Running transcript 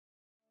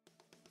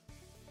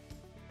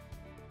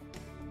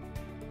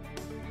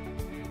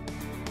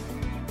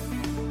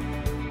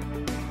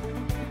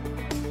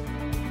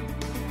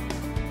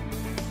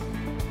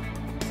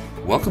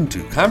Welcome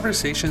to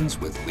Conversations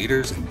with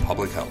Leaders in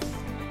Public Health,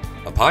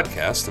 a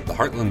podcast of the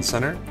Heartland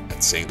Center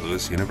at St.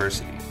 Louis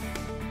University.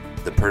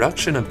 The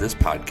production of this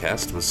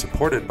podcast was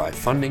supported by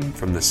funding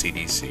from the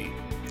CDC.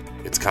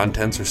 Its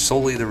contents are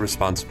solely the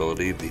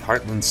responsibility of the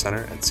Heartland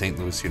Center at St.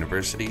 Louis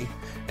University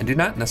and do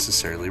not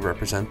necessarily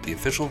represent the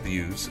official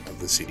views of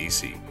the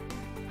CDC.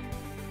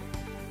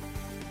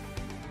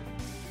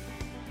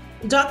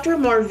 Dr.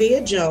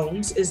 Marvia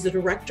Jones is the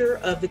director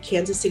of the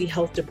Kansas City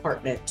Health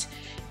Department.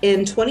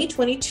 In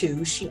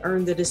 2022, she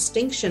earned the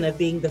distinction of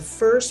being the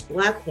first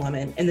Black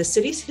woman in the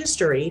city's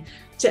history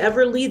to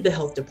ever lead the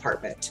health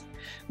department.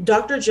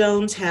 Dr.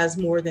 Jones has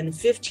more than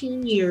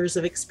 15 years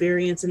of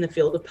experience in the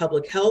field of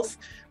public health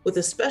with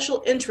a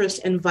special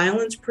interest in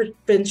violence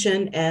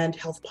prevention and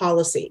health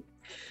policy.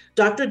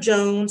 Dr.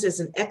 Jones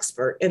is an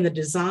expert in the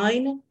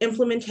design,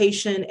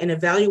 implementation, and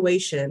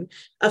evaluation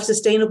of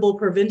sustainable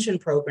prevention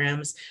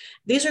programs.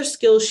 These are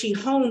skills she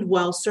honed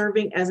while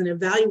serving as an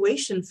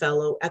evaluation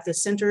fellow at the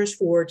Centers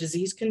for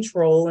Disease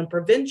Control and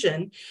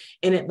Prevention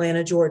in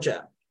Atlanta,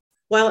 Georgia.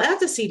 While at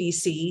the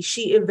CDC,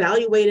 she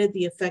evaluated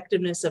the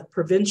effectiveness of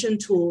prevention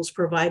tools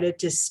provided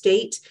to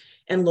state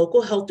and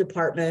local health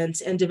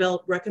departments and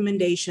developed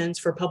recommendations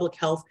for public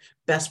health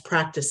best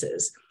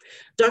practices.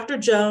 Dr.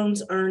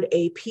 Jones earned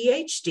a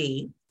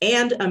PhD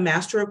and a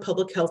Master of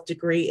Public Health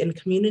degree in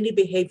Community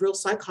Behavioral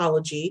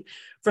Psychology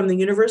from the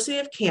University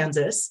of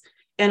Kansas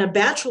and a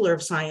Bachelor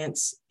of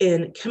Science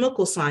in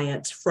Chemical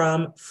Science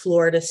from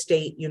Florida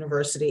State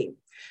University.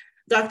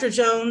 Dr.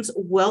 Jones,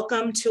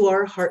 welcome to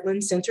our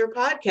Heartland Center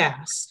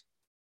podcast.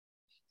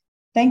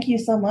 Thank you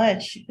so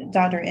much,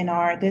 Dr.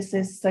 NR. This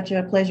is such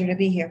a pleasure to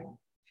be here.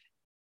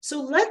 So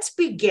let's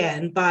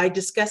begin by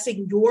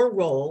discussing your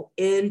role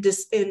in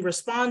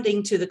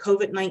responding to the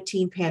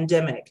COVID-19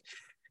 pandemic.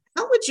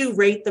 How would you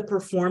rate the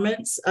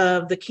performance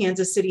of the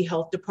Kansas City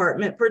Health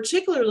Department,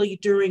 particularly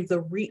during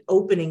the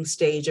reopening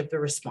stage of the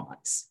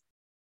response?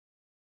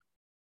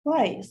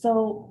 Right.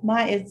 So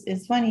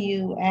it's funny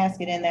you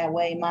ask it in that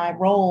way. My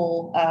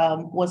role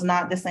was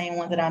not the same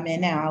one that I'm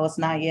in now. I was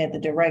not yet the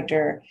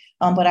director,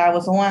 but I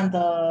was on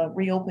the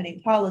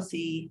reopening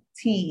policy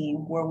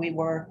team where we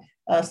were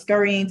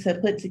scurrying to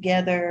put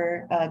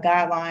together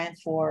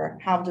guidelines for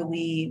how do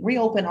we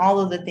reopen all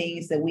of the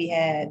things that we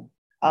had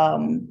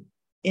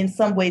in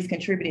some ways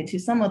contributed to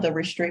some of the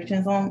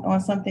restrictions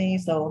on some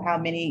things. So how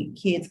many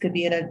kids could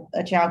be at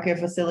a childcare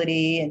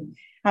facility and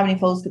how many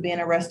folks could be in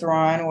a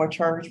restaurant or a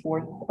church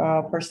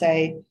per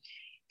se.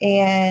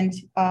 And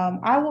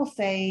I will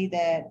say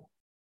that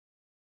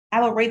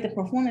I would rate the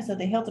performance of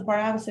the health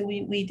department. I would say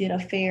we did a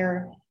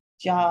fair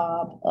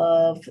job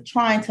of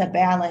trying to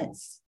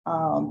balance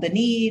the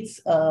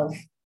needs of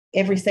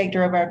every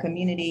sector of our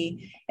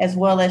community, as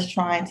well as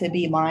trying to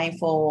be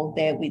mindful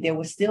that there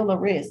was still a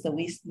risk. So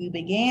we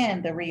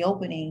began the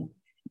reopening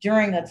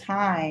during a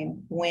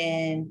time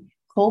when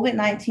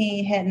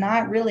COVID-19 had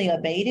not really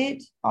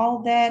abated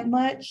all that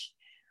much.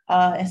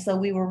 And so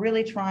we were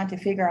really trying to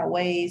figure out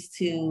ways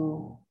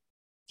to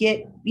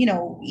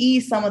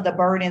ease some of the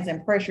burdens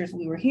and pressures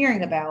we were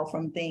hearing about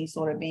from things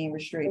sort of being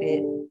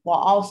restricted, while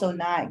also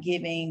not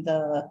giving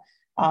the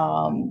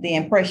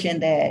impression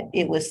that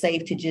it was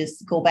safe to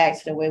just go back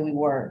to the way we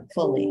were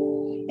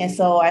fully. And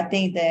so I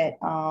think that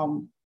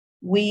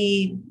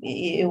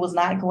it was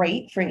not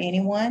great for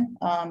anyone.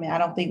 I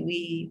don't think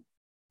we,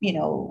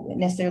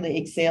 necessarily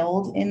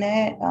excelled in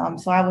that.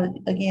 So I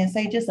would, again,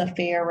 say just a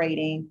fair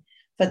rating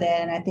for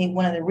that. And I think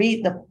one of the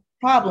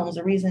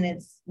reason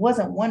it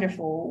wasn't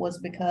wonderful was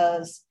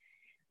because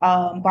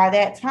by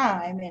that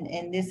time,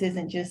 and this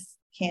isn't just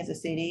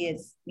Kansas City,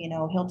 it's,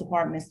 health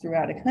departments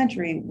throughout the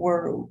country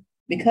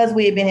because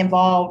we had been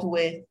involved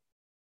with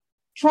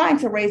trying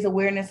to raise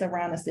awareness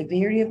around the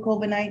severity of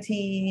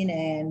COVID-19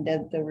 and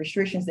the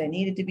restrictions that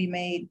needed to be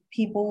made,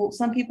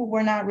 some people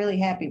were not really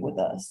happy with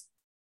us.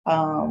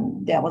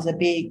 That was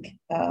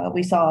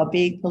we saw a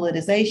big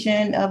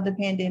politicization of the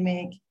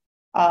pandemic.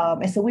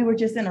 And so we were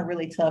just in a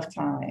really tough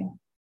time.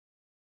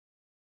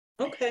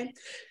 Okay.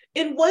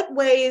 In what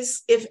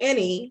ways, if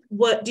any,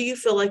 what do you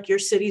feel like your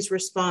city's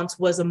response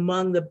was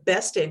among the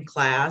best in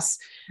class?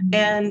 Mm-hmm.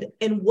 And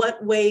in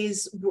what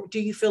ways do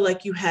you feel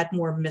like you had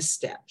more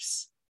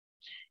missteps?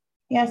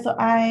 Yeah, so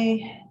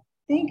I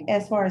think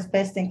as far as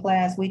best in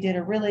class, we did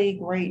a really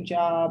great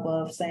job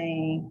of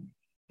saying,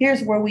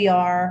 here's where we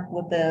are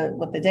with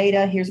the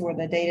data. Here's where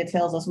the data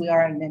tells us we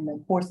are in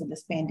the course of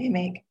this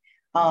pandemic.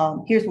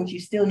 Here's what you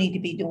still need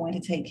to be doing to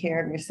take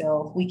care of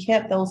yourself. We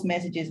kept those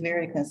messages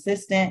very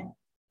consistent.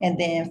 And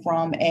then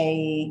from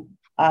a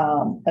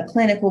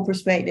clinical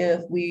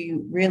perspective, we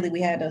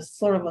had a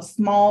sort of a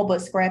small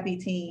but scrappy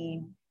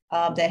team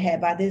that had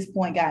by this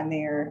point gotten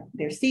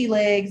their sea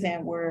legs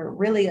and were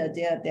really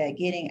adept at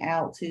getting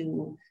out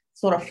to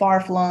sort of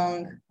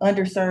far-flung,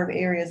 underserved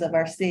areas of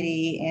our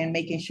city and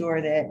making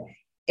sure that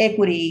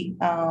equity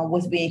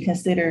was being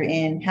considered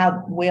in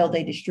how well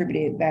they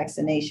distributed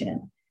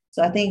vaccination.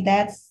 So I think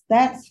that's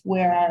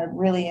where I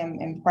really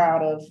am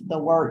proud of the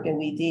work that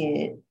we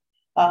did.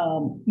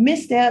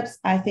 Missteps,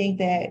 I think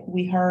that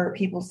we heard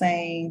people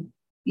saying,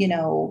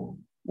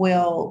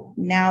 well,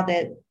 now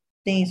that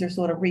things are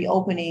sort of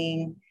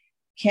reopening,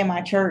 can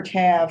my church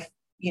have,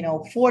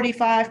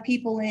 45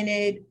 people in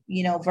it,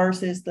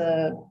 versus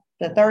the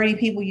 30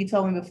 people you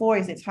told me before?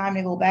 Is it time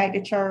to go back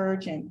to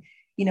church? And,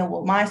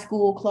 will my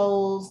school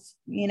closed,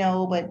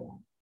 but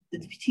the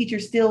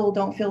teachers still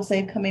don't feel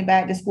safe coming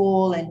back to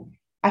school. And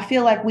I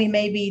feel like we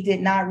maybe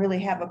did not really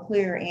have a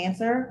clear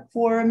answer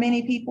for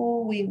many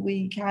people.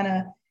 We kind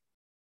of,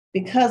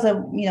 because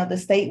of the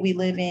state we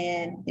live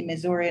in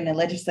Missouri, and the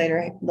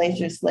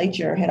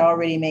legislature had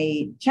already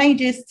made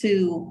changes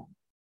to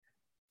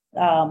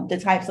the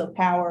types of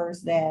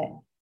powers that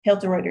health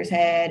directors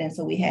had. And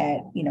so we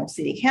had,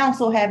 city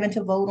council having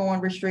to vote on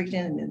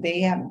restrictions, and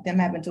them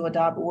having to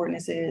adopt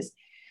ordinances.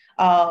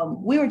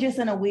 We were just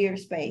in a weird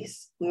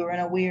space.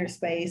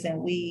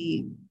 And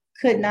we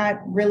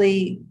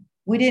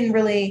didn't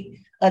really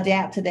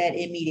adapt to that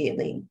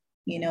immediately.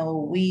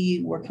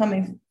 We were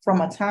coming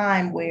from a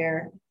time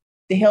where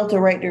the health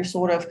director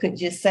sort of could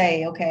just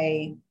say,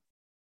 okay,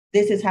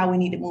 this is how we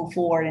need to move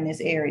forward in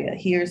this area.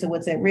 Here's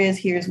what's at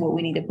risk. Here's what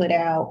we need to put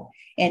out.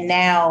 And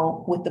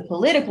now with the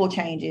political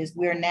changes,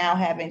 we're now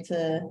having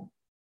to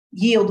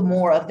yield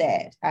more of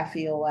that, I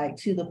feel like,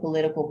 to the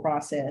political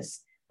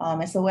process.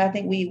 And so I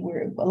think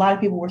a lot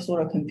of people were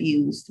sort of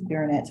confused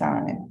during that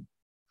time.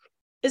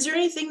 Is there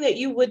anything that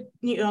you would,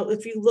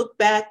 if you look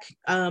back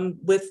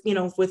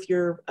with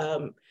your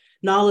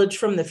knowledge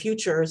from the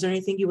future, is there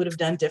anything you would have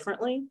done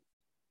differently?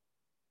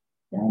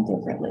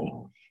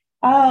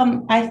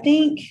 I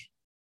think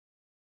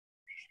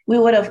we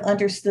would have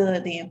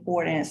understood the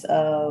importance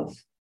of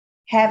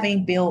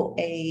having built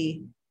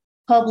a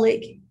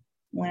public,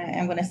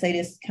 I'm going to say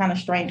this kind of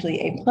strangely,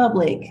 a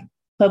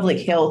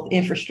public health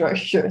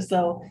infrastructure.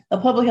 So a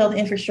public health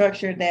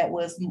infrastructure that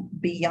was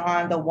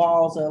beyond the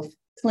walls of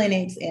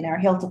clinics in our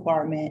health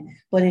department,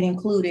 but it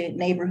included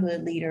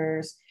neighborhood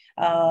leaders,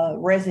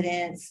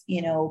 residents,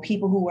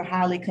 people who were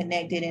highly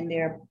connected in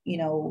their,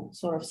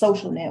 sort of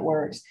social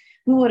networks.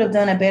 We would have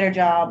done a better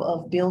job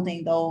of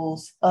building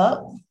those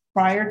up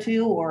prior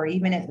to, or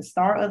even at the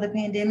start of the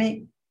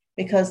pandemic,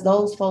 because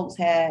those folks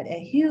had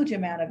a huge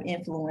amount of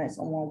influence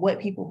on what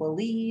people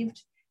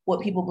believed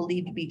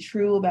to be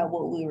true about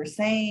what we were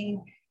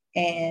saying,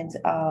 and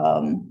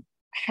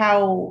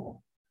how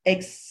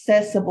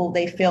accessible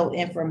they felt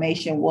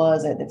information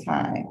was at the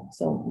time.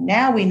 So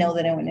now we know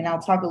that, and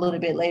I'll talk a little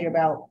bit later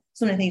about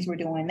some of the things we're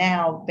doing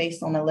now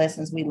based on the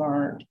lessons we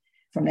learned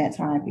from that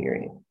time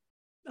period.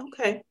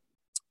 Okay.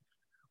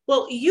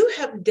 Well, you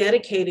have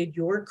dedicated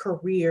your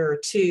career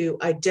to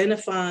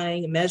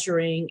identifying,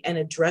 measuring, and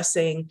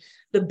addressing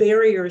the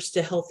barriers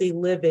to healthy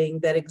living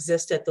that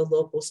exist at the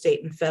local,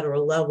 state, and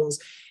federal levels.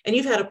 And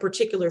you've had a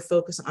particular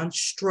focus on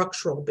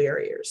structural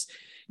barriers.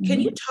 Can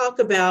you talk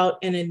about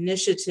an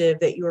initiative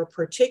that you are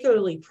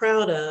particularly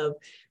proud of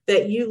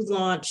that you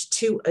launched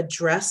to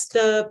address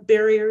the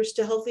barriers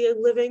to healthy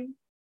living?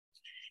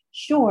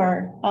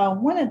 Sure.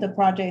 One of the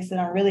projects that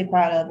I'm really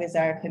proud of is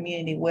our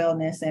Community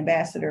Wellness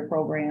Ambassador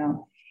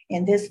Program.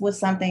 And this was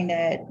something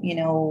that,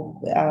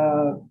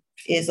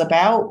 is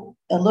about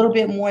a little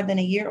bit more than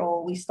a year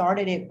old. We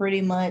started it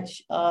pretty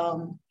much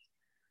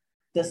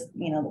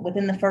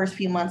within the first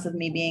few months of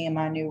me being in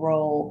my new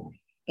role.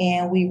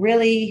 And we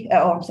really, the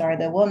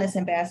Wellness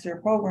Ambassador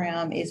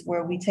Program is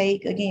where we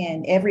take,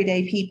 again,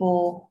 everyday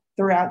people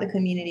throughout the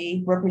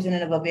community,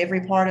 representative of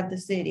every part of the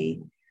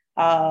city.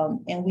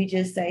 And we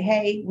just say,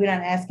 hey, we're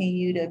not asking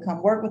you to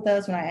come work with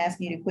us. We're not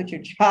asking you to quit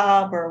your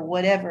job or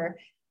whatever.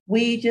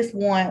 We just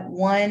want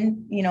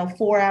one,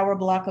 4-hour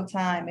block of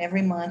time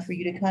every month for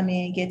you to come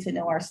in, get to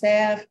know our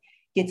staff,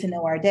 get to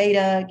know our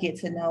data, get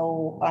to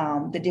know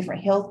the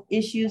different health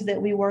issues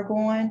that we work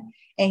on,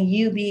 and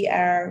you be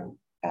our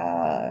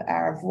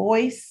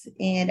voice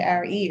and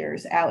our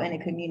ears out in the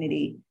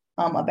community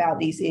about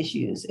these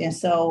issues. And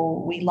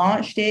so we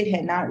launched it,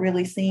 had not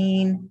really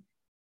seen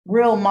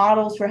real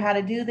models for how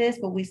to do this,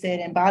 but we said,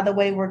 and by the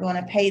way, we're going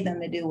to pay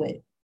them to do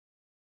it.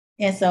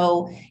 And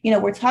so,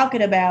 we're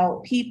talking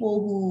about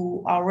people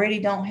who already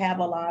don't have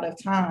a lot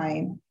of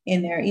time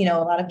in their, a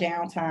lot of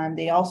downtime.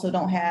 They also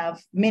don't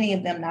have, many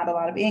of them, not a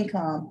lot of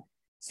income.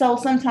 So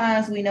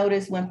sometimes we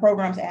notice when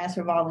programs ask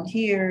for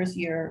volunteers,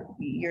 you're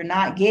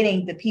not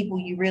getting the people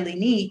you really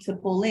need to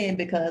pull in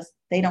because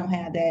they don't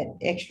have that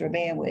extra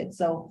bandwidth.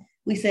 So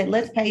we said,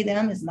 let's pay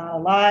them. It's not a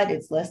lot.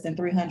 It's less than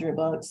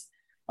 $300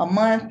 a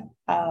month.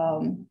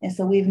 And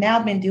so we've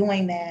now been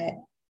doing that.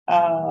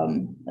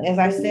 As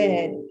I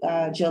said,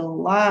 the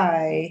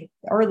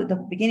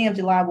beginning of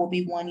July will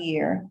be 1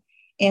 year.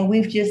 And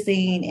we've just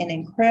seen an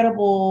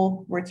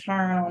incredible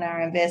return on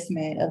our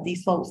investment of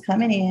these folks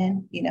coming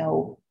in,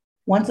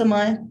 once a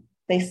month.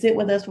 They sit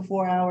with us for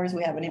 4 hours.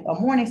 We have a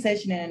morning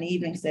session and an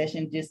evening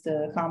session just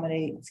to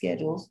accommodate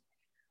schedules.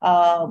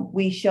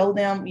 We show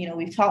them,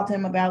 we've taught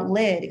them about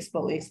lead,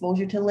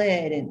 exposure to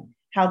lead, and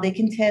how they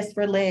can test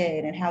for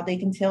lead, and how they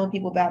can tell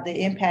people about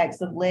the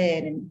impacts of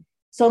lead. And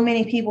so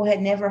many people had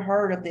never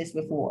heard of this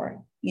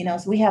before,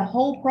 so we have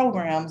whole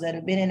programs that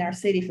have been in our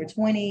city for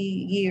 20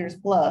 years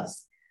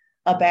plus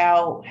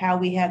about how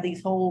we have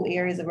these whole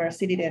areas of our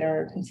city that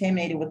are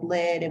contaminated with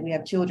lead, and we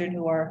have children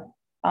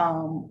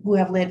who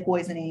have lead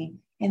poisoning,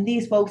 and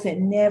these folks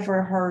had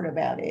never heard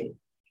about it.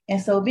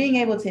 And so being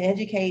able to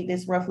educate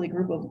this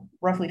group of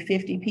roughly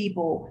 50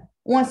 people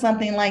on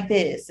something like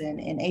this and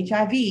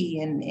HIV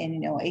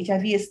and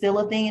HIV is still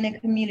a thing in the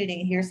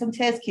community. Here's some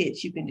test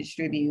kits you can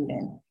distribute,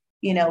 and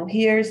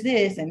here's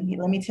this, and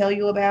let me tell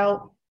you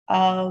about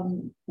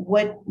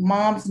what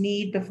moms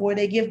need before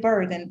they give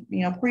birth, and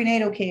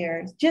prenatal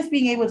care. Just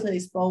being able to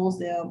expose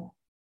them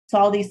to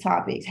all these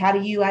topics. How do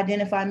you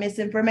identify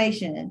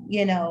misinformation?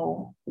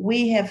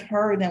 We have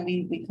heard them.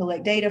 We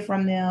collect data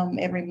from them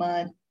every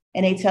month,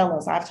 and they tell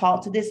us, I've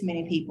talked to this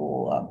many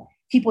people.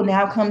 People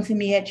now come to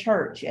me at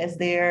church as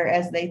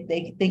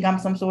they think I'm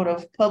some sort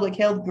of public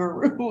health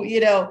guru.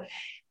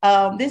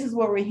 This is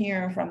what we're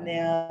hearing from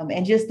them,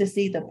 and just to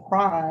see the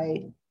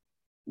pride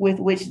with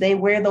which they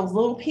wear those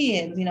little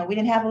pins. We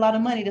didn't have a lot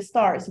of money to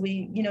start, so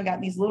we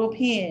got these little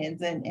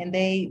pins, and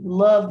they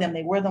love them.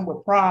 They wear them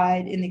with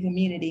pride in the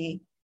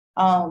community.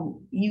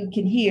 You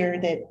can hear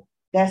that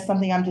that's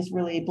something I'm just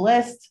really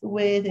blessed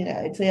with,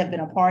 and to have been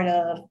a part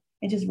of,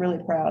 and just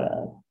really proud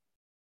of.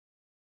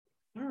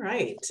 All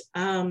right.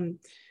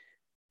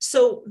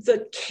 So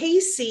the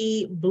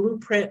KC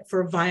Blueprint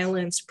for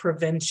Violence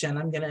Prevention,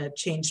 I'm going to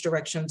change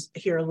directions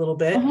here a little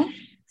bit.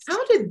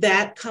 How did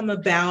that come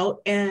about?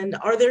 And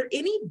are there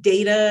any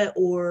data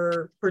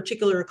or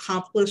particular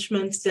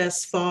accomplishments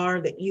thus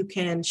far that you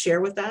can share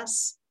with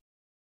us?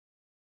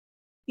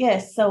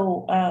 Yes,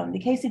 so the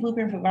KC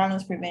Blueprint for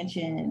Violence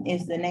Prevention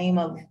is the name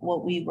of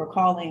what we were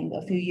calling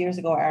a few years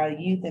ago our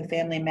Youth and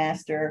Family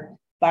Master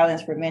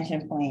Violence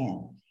Prevention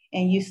Plan.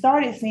 And you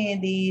started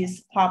seeing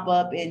these pop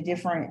up in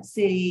different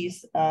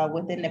cities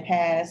within the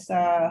past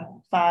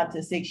 5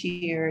 to 6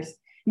 years.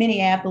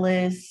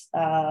 Minneapolis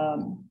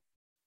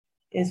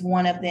is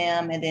one of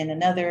them, and then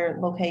another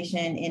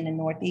location in the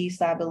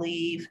Northeast, I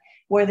believe,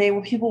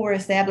 where people were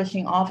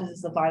establishing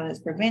offices of violence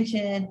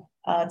prevention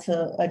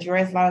to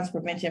address violence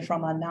prevention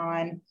from a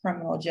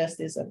non-criminal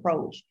justice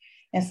approach.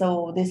 And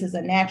so this is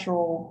a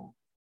natural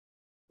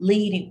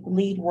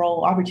lead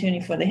role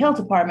opportunity for the health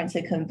department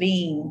to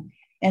convene.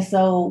 And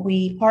so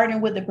we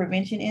partnered with the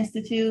Prevention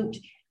Institute,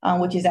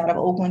 which is out of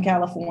Oakland,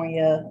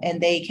 California, and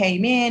they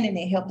came in and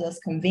they helped us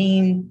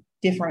convene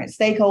different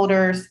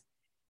stakeholders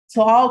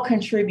to all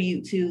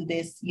contribute to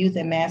this youth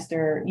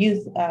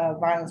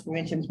violence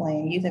prevention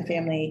plan, youth and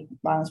family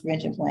violence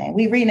prevention plan.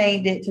 We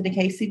renamed it to the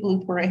KC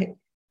Blueprint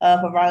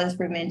for Violence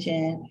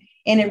Prevention,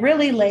 and it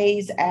really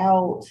lays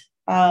out.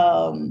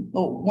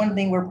 One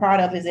thing we're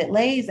proud of is it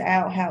lays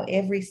out how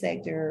every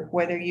sector,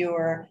 whether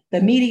you're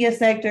the media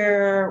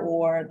sector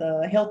or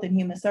the health and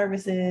human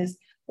services,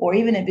 or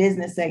even the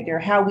business sector,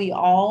 how we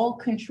all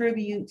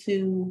contribute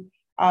to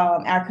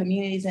our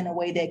communities in a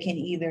way that can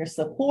either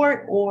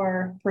support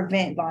or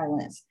prevent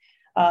violence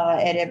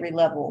at every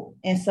level.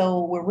 And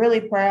so we're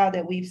really proud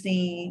that we've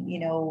seen,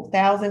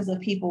 thousands of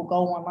people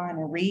go online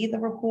and read the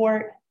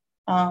report.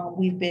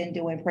 We've been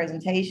doing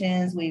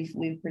presentations.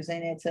 We've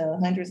presented to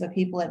hundreds of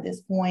people at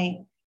this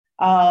point.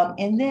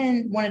 And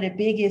then one of the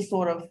biggest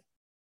sort of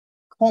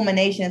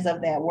culminations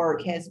of that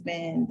work has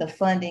been the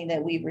funding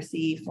that we've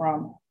received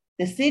from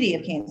the city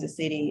of Kansas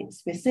City,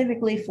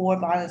 specifically for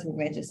violence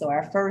prevention. So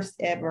our first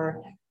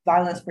ever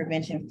violence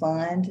prevention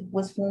fund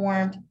was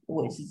formed,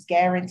 which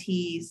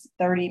guarantees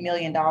 $30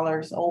 million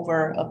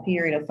over a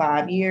period of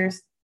 5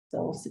 years.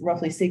 So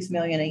roughly $6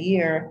 million a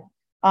year.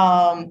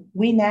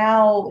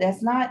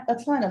 That's not a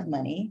ton of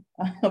money,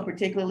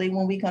 particularly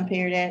when we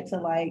compare that to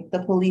like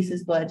the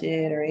police's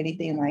budget or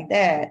anything like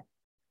that.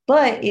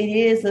 But it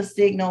is a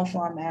signal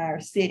from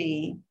our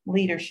city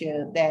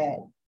leadership that,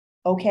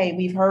 okay,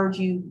 we've heard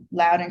you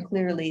loud and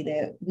clearly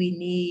that we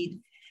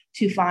need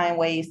to find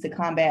ways to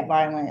combat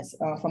violence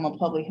from a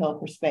public health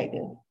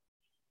perspective.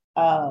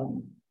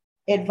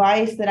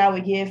 Advice that I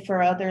would give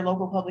for other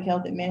local public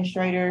health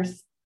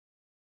administrators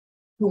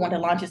who want to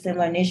launch a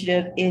similar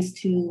initiative is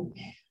to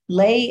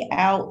lay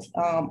out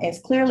as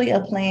clearly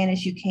a plan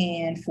as you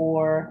can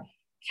for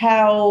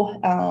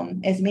how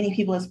as many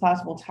people as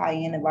possible tie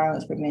in to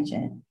violence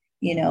prevention.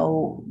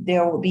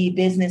 There will be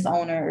business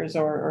owners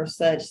or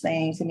such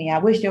saying to me, I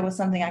wish there was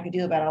something I could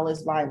do about all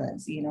this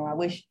violence. I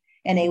wish,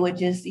 and they would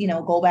just,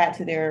 go back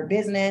to their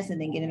business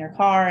and then get in their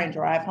car and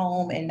drive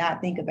home and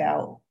not think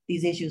about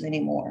these issues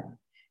anymore.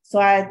 So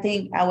I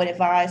think I would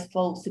advise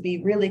folks to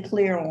be really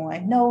clear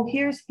on, no,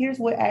 here's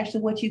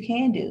what you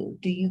can do.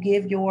 Do you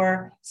give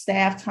your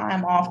staff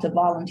time off to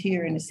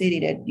volunteer in the city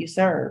that you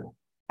serve?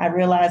 I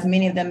realize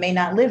many of them may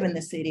not live in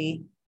the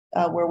city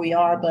where we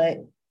are, but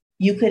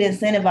you could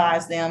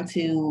incentivize them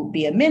to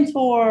be a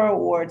mentor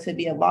or to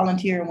be a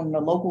volunteer in one of the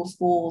local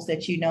schools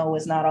that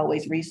is not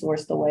always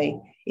resourced the way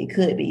it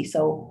could be.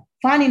 So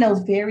finding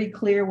those very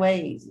clear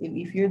ways.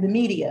 If you're the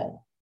media,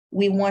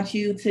 we want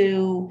you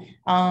to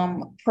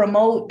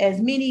promote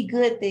as many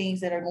good things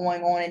that are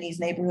going on in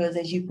these neighborhoods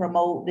as you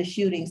promote the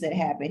shootings that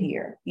happen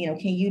here. Can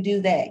you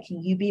do that?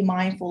 Can you be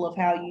mindful of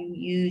how you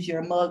use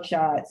your mug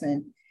shots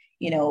and,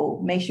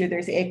 make sure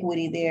there's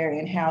equity there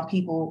and how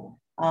people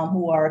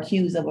who are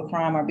accused of a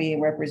crime are being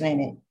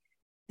represented.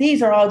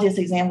 These are all just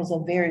examples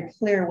of very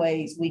clear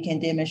ways we can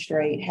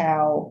demonstrate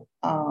how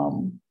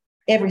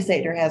every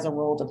sector has a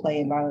role to play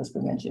in violence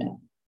prevention.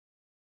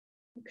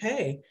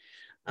 Okay.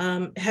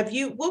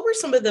 What were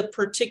some of the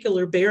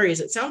particular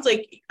barriers? It sounds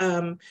like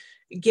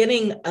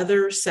getting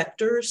other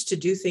sectors to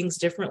do things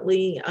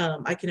differently.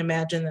 I can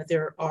imagine that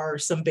there are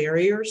some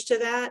barriers to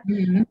that.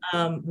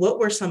 Mm-hmm. What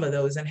were some of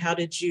those, and how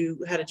did you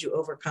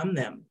overcome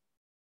them?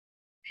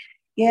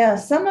 Yeah,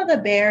 some of the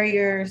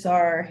barriers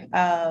are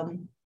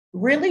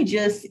really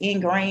just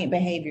ingrained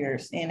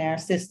behaviors in our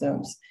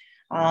systems.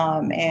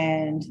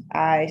 And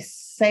I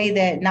say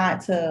that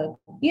not to,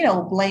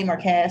 blame or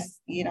cast,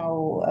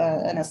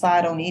 an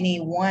aside on any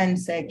one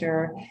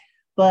sector,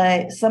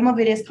 but some of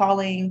it is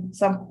calling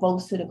some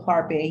folks to the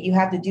carpet. You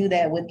have to do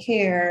that with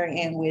care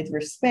and with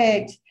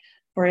respect.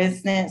 For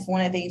instance,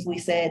 one of the things we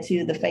said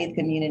to the faith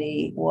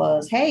community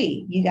was,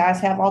 hey, you guys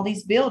have all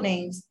these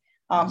buildings,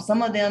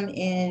 some of them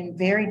in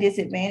very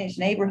disadvantaged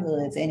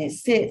neighborhoods, and it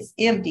sits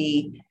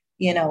empty,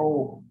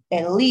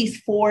 at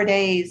least 4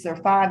 days or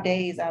 5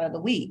 days out of the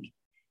week.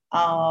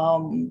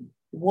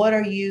 What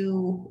are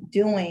you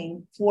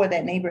doing for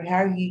that neighborhood?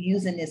 How are you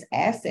using this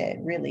asset,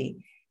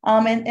 really?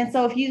 And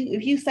so if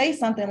you say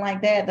something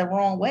like that the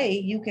wrong way,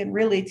 you can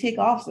really tick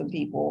off some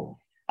people.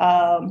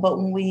 But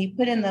when we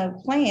put in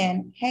the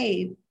plan,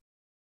 hey,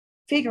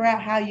 figure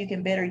out how you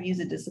can better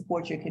use it to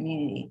support your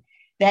community.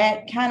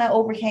 That kind of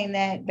overcame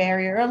that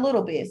barrier a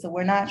little bit. So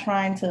we're not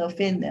trying to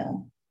offend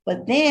them.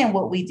 But then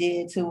what we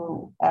did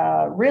to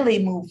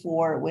really move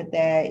forward with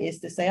that is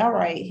to say, all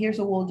right, here's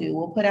what we'll do.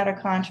 We'll put out a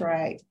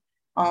contract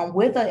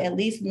with at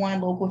least one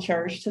local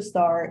church to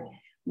start,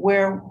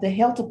 where the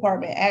health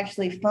department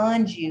actually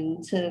funds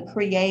you to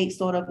create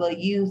sort of a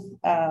youth,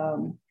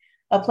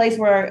 a place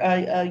where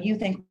a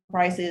youth in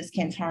crisis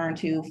can turn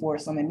to for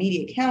some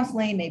immediate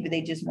counseling. Maybe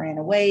they just ran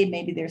away.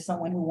 Maybe there's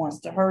someone who wants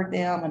to hurt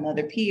them,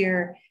 another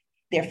peer.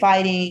 They're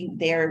fighting.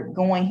 They're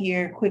going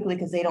here quickly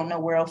because they don't know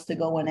where else to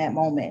go in that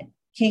moment.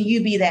 Can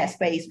you be that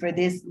space for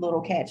this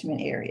little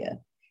catchment area?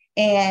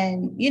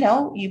 And,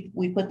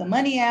 we put the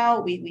money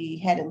out.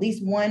 We had at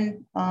least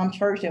one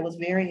church that was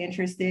very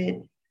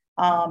interested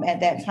at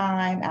that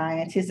time. I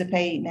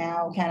anticipate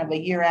now, kind of a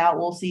year out,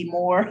 we'll see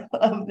more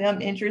of them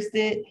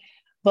interested,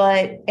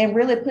 and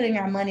really putting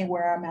our money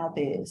where our mouth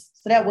is.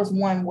 So that was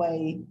one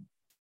way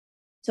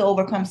to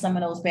overcome some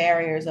of those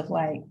barriers of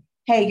like,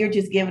 hey, you're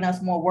just giving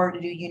us more work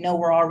to do.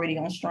 We're already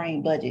on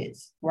strained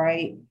budgets,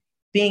 right?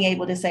 Being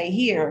able to say,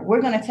 here,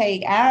 we're going to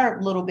take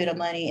our little bit of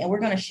money and we're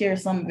going to share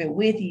some of it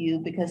with you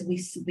because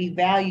we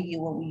value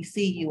you when we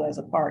see you as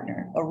a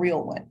partner, a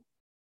real one.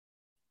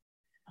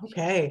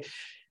 Okay.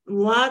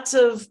 Lots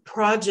of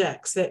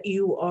projects that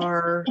you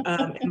are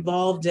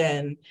involved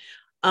in.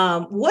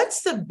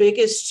 What's the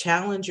biggest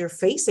challenge you're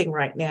facing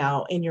right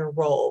now in your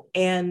role,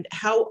 and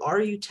how are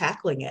you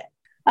tackling it?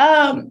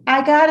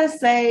 I gotta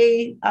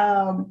say,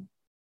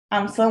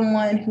 I'm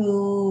someone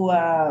who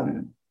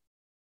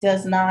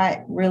does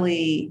not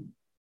really,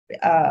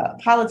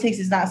 politics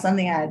is not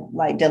something I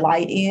like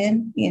delight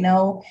in.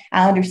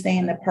 I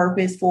understand the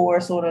purpose for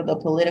sort of the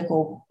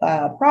political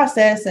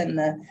process and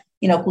the,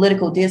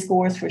 political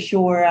discourse for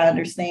sure. I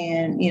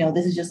understand,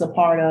 this is just a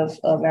part of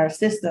our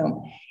system.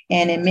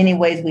 And in many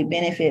ways we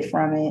benefit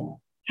from it.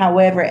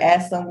 However,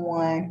 as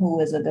someone who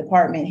is a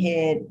department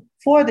head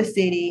for the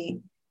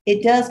city,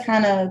 it does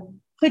kind of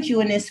put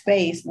you in this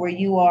space where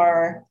you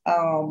are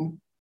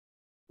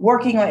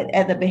working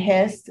at the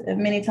behest of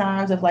many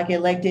times of like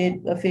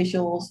elected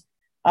officials.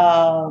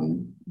 But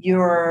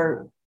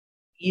you're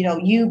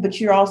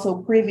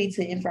also privy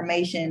to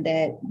information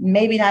that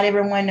maybe not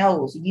everyone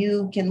knows.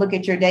 You can look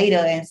at your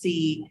data and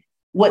see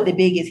what the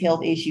biggest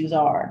health issues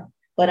are.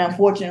 But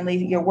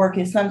unfortunately, your work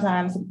is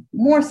sometimes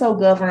more so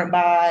governed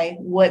by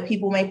what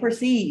people may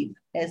perceive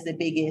as the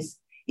biggest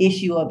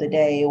issue of the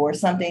day or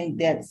something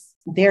that's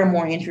they're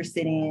more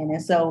interested in.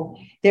 And so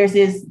there's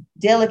this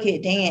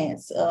delicate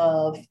dance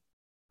of,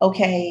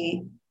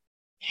 okay,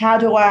 how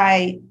do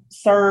I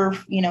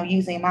serve,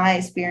 using my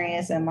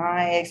experience and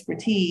my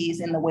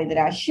expertise in the way that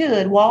I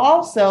should, while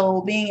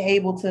also being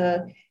able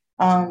to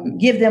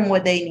give them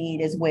what they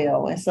need as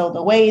well. And so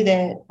the way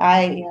that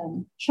I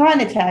am trying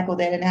to tackle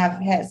that, and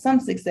I've had some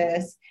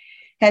success,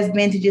 has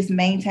been to just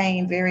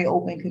maintain very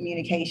open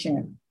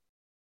communication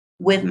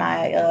with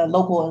my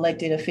local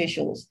elected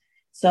officials.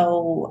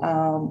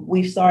 So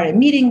we've started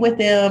meeting with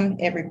them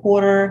every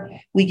quarter.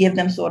 We give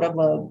them sort of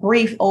a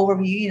brief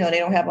overview. They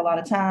don't have a lot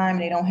of time.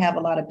 They don't have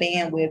a lot of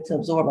bandwidth to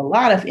absorb a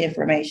lot of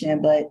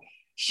information, but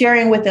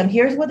sharing with them,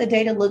 here's what the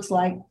data looks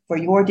like for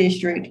your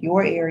district,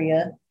 your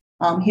area.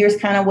 Here's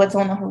kind of what's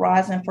on the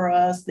horizon for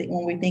us that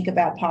when we think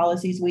about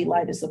policies we'd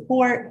like to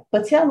support,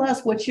 but tell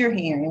us what you're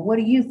hearing. What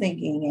are you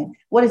thinking? And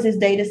what does this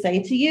data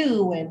say to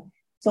you? And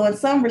so in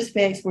some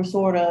respects, we're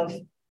sort of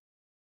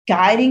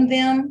guiding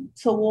them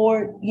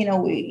toward,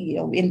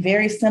 in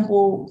very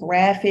simple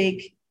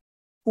graphic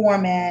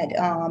format,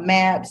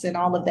 maps and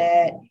all of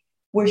that.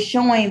 We're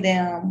showing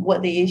them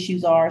what the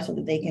issues are so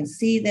that they can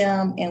see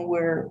them, and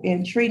we're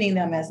treating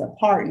them as a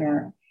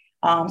partner.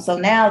 So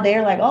now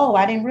they're like, oh,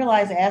 I didn't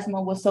realize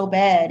asthma was so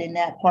bad in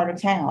that part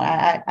of town.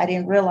 I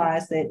didn't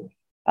realize that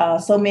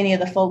so many of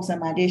the folks in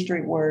my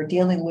district were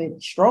dealing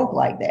with stroke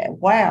like that.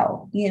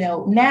 Wow.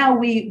 Now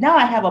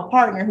I have a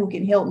partner who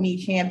can help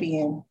me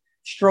champion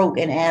stroke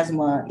and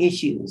asthma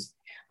issues.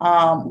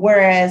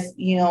 Whereas,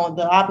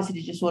 the opposite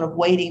is just sort of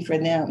waiting for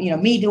them,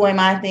 me doing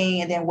my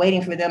thing and then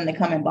waiting for them to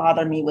come and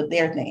bother me with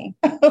their thing.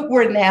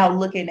 We're now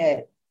looking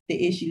at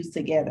the issues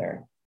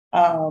together.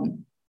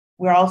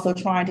 We're also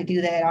trying to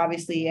do that,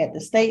 obviously, at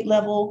the state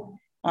level.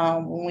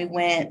 When we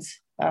went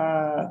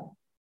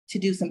to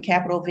do some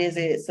Capitol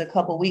visits a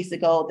couple of weeks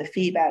ago, the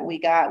feedback we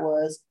got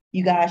was,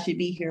 you guys should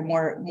be here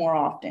more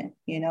often,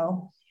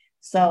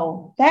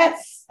 So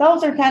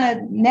those are kind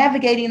of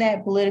navigating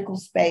that political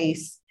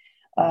space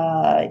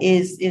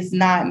is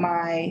not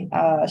my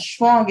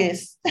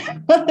strongest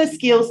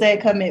skill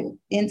set coming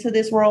into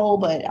this role,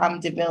 but I'm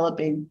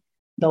developing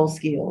those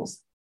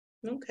skills.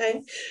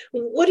 Okay.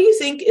 What do you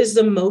think is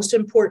the most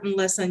important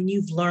lesson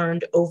you've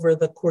learned over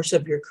the course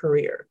of your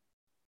career?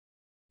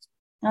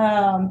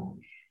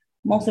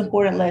 Most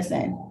important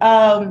lesson.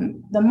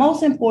 The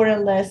most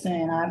important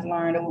lesson I've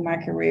learned over my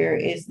career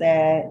is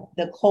that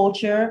the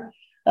culture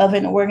of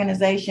an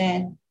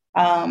organization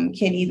can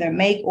either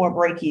make or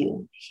break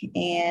you,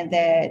 and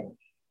that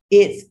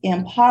it's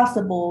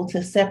impossible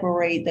to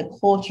separate the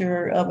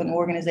culture of an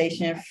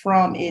organization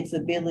from its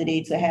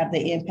ability to have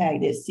the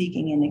impact it's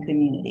seeking in the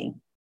community.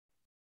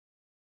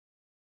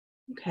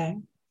 Okay.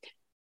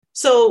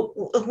 So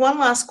one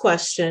last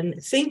question.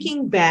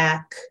 Thinking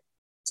back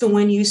to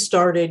when you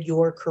started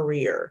your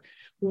career,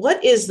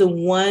 what is the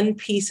one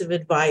piece of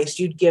advice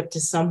you'd give to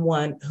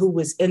someone who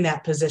was in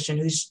that position,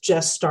 who's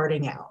just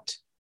starting out?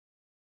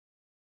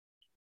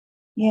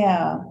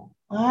 Yeah,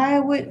 I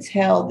would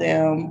tell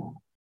them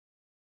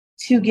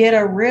to get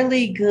a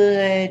really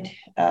good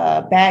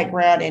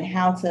background in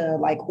how to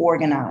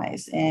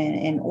organize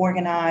and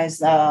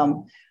organize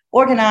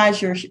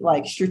your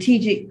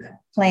strategic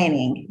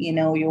planning,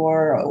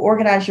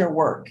 organize your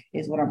work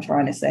is what I'm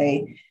trying to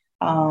say.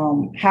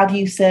 How do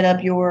you set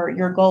up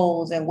your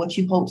goals and what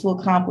you hope to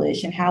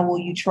accomplish, and how will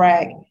you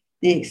track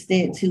the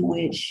extent to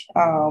which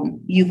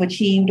you've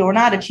achieved or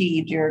not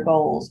achieved your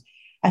goals?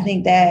 I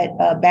think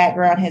that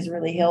background has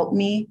really helped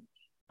me.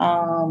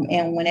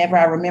 And whenever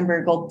I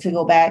remember to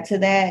go back to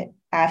that,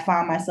 I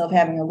find myself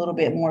having a little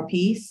bit more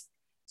peace.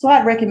 So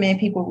I'd recommend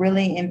people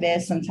really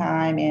invest some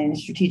time in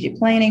strategic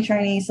planning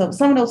training. So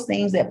some of those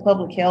things that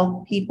public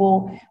health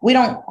people, we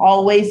don't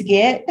always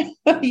get,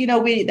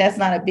 that's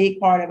not a big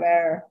part of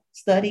our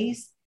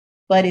studies,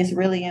 but it's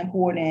really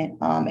important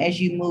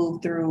as you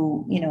move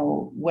through,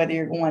 whether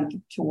you're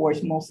going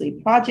towards mostly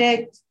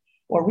project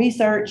or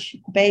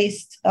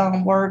research-based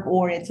work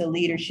or into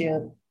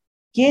leadership,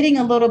 getting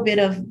a little bit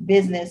of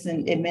business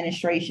and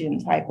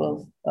administration type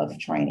of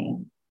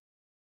training.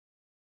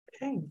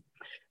 Okay.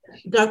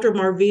 Dr.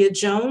 Marvia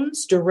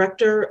Jones,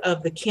 Director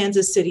of the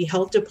Kansas City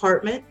Health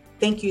Department,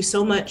 thank you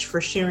so much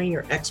for sharing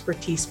your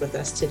expertise with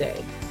us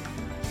today.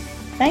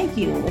 Thank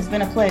you. It's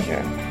been a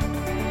pleasure.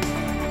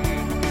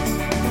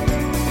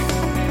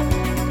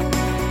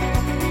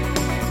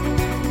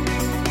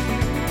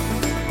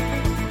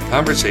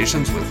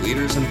 Conversations with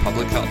Leaders in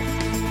Public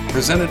Health,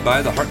 presented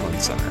by the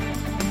Heartland Center,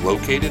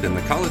 located in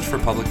the College for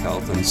Public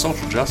Health and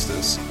Social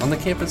Justice on the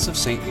campus of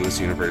St. Louis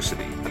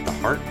University at the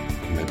heart of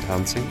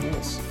Midtown St.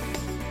 Louis.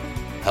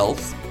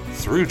 Health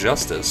through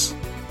justice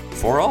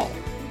for all.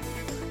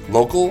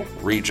 Local,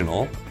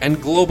 regional,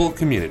 and global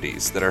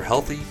communities that are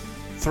healthy,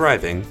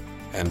 thriving,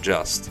 and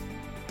just.